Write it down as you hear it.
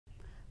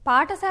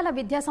పాఠశాల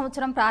విద్యా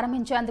సంవత్సరం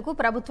ప్రారంభించేందుకు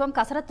ప్రభుత్వం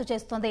కసరత్తు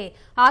చేస్తోంది.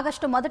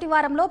 ఆగస్టు మొదటి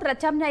వారంలో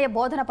ప్రత్యామ్నాయ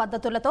బోధన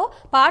పద్ధతులతో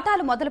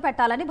పాఠాలు మొదలు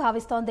పెట్టాలని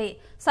భావిస్తోంది.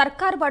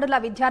 సర్కారు బడుల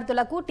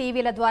విద్యార్థులకు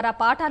టీవీల ద్వారా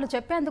పాఠాలు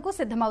చెప్పేందుకు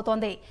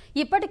సిద్ధమవుతోంది.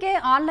 ఇప్పటికే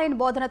ఆన్లైన్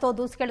బోధనతో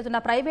దూసుకెళ్తున్న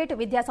ప్రైవేటు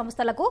విద్యా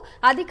సంస్థలకు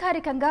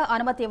అధికారికంగా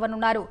అనుమతి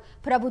ఇవ్వనున్నారు.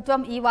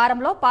 ప్రభుత్వం ఈ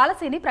వారంలో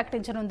పాలసీని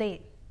ప్రకటించనుంది.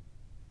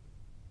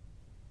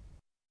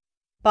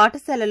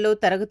 పాఠశాలల్లో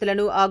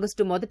తరగతులను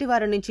ఆగస్టు మొదటి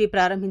వారం నుంచి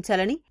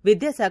ప్రారంభించాలని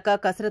విద్యాశాఖ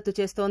కసరత్తు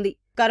చేస్తోంది.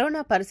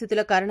 కరోనా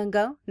పరిస్థితుల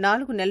కారణంగా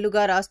 4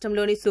 నెలలుగా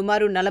రాష్ట్రంలోని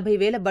సుమారు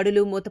 40,000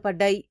 బడులు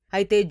మూతపడ్డాయి.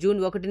 అయితే జూన్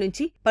 1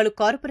 నుంచి పలు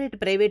కార్పొరేట్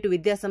ప్రైవేటు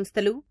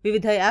విద్యాసంస్థలు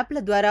వివిధ యాప్ల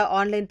ద్వారా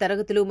ఆన్లైన్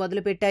తరగతులు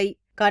మొదలుపెట్టాయి.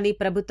 కానీ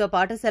ప్రభుత్వ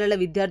పాఠశాలల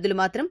విద్యార్థులు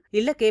మాత్రం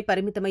ఇళ్లకే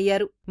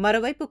పరిమితమయ్యారు.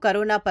 మరోవైపు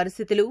కరోనా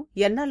పరిస్థితులు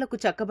ఎన్నాళ్లకు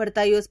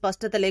చక్కబడతాయో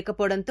స్పష్టత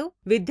లేకపోవడంతో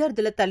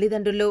విద్యార్థుల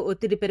తల్లిదండ్రుల్లో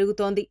ఒత్తిడి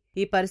పెరుగుతోంది.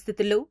 ఈ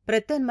పరిస్థితుల్లో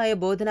ప్రత్యామ్నాయ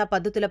బోధనా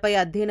పద్ధతులపై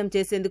అధ్యయనం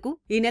చేసేందుకు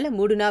ఈ నెల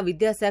 3న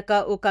విద్యాశాఖ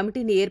ఓ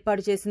కమిటీని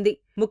ఏర్పాటు చేసింది.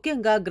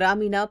 ముఖ్యంగా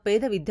గ్రామీణ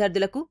పేద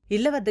విద్యార్థులకు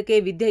ఇళ్ల వద్దకే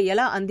విద్య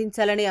ఎలా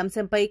అందించాలనే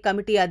అంశంపై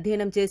కమిటీ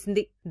అధ్యయనం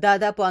చేసింది.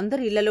 దాదాపు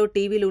అందరి ఇళ్లలో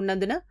టీవీలు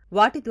ఉన్నందున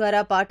వాటి ద్వారా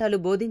పాఠాలు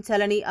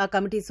బోధించాలని ఆ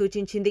కమిటీ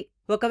సూచించింది.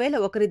 ఒకవేళ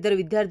ఒకరిద్దరు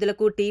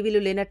విద్యార్థులకు టీవీలు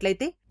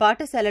లేనట్లయితే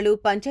పాఠశాలలు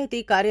పంచాయతీ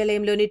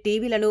కార్యాలయంలోని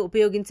టీవీలను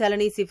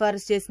ఉపయోగించాలని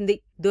సిఫారసు చేసింది.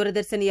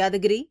 దూరదర్శన్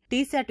యాదగిరి,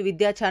 టీశాట్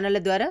విద్యా ఛానళ్ల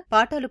ద్వారా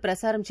పాఠాలు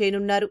ప్రసారం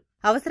చేయనున్నారు.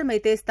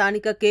 అవసరమైతే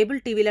స్థానిక కేబుల్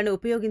టీవీలను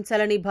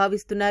ఉపయోగించాలని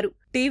భావిస్తున్నారు.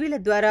 టీవీల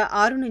ద్వారా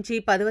 6 నుంచి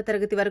 10వ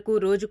తరగతి వరకు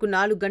రోజుకు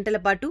 4 గంటల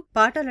పాటు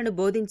పాఠాలను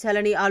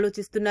బోధించాలని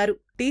ఆలోచిస్తున్నారు.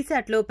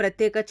 టీశాట్లో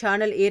ప్రత్యేక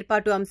ఛానల్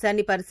ఏర్పాటు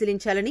అంశాన్ని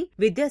పరిశీలించాలని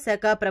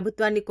విద్యాశాఖ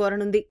ప్రభుత్వాన్ని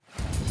కోరనుంది.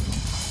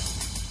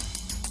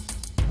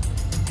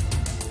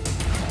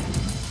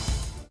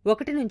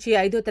 1 నుంచి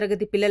 5వ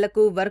తరగతి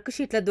పిల్లలకు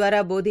వర్క్షీట్ల ద్వారా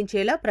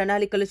బోధించేలా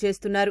ప్రణాళికలు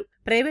చేస్తున్నారు.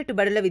 ప్రైవేటు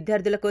బడుల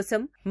విద్యార్థుల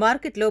కోసం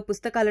మార్కెట్లో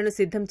పుస్తకాలను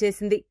సిద్ధం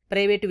చేసింది.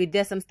 ప్రైవేటు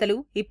విద్యాసంస్థలు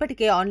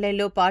ఇప్పటికే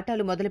ఆన్లైన్లో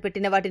పాఠాలు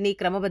మొదలుపెట్టిన వాటిని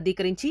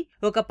క్రమబద్దీకరించి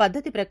ఒక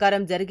పద్ధతి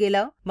ప్రకారం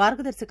జరిగేలా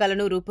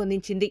మార్గదర్శకాలను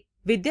రూపొందించింది.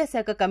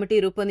 విద్యాశాఖ కమిటీ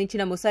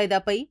రూపొందించిన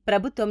ముసాయిదాపై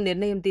ప్రభుత్వం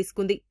నిర్ణయం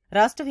తీసుకుంది.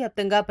 రాష్ట్ర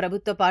వ్యాప్తంగా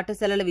ప్రభుత్వ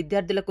పాఠశాలల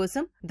విద్యార్థుల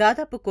కోసం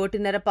దాదాపు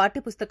 1,500,000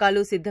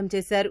 పాఠ్యపుస్తకాలు సిద్ధం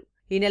చేశారు.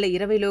 ఈ నెల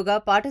 20లోగా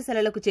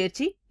పాఠశాలలకు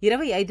చేర్చి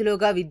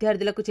 25లోగా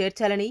విద్యార్థులకు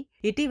చేర్చాలని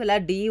ఇటీవల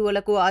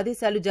డీఈఓలకు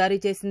ఆదేశాలు జారీ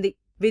చేసింది.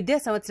 విద్యా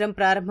సంవత్సరం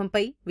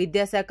ప్రారంభంపై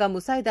విద్యాశాఖ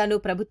ముసాయిదాను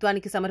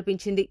ప్రభుత్వానికి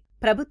సమర్పించింది.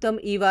 ప్రభుత్వం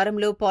ఈ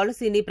వారంలో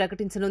పాలసీని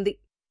ప్రకటించనుంది.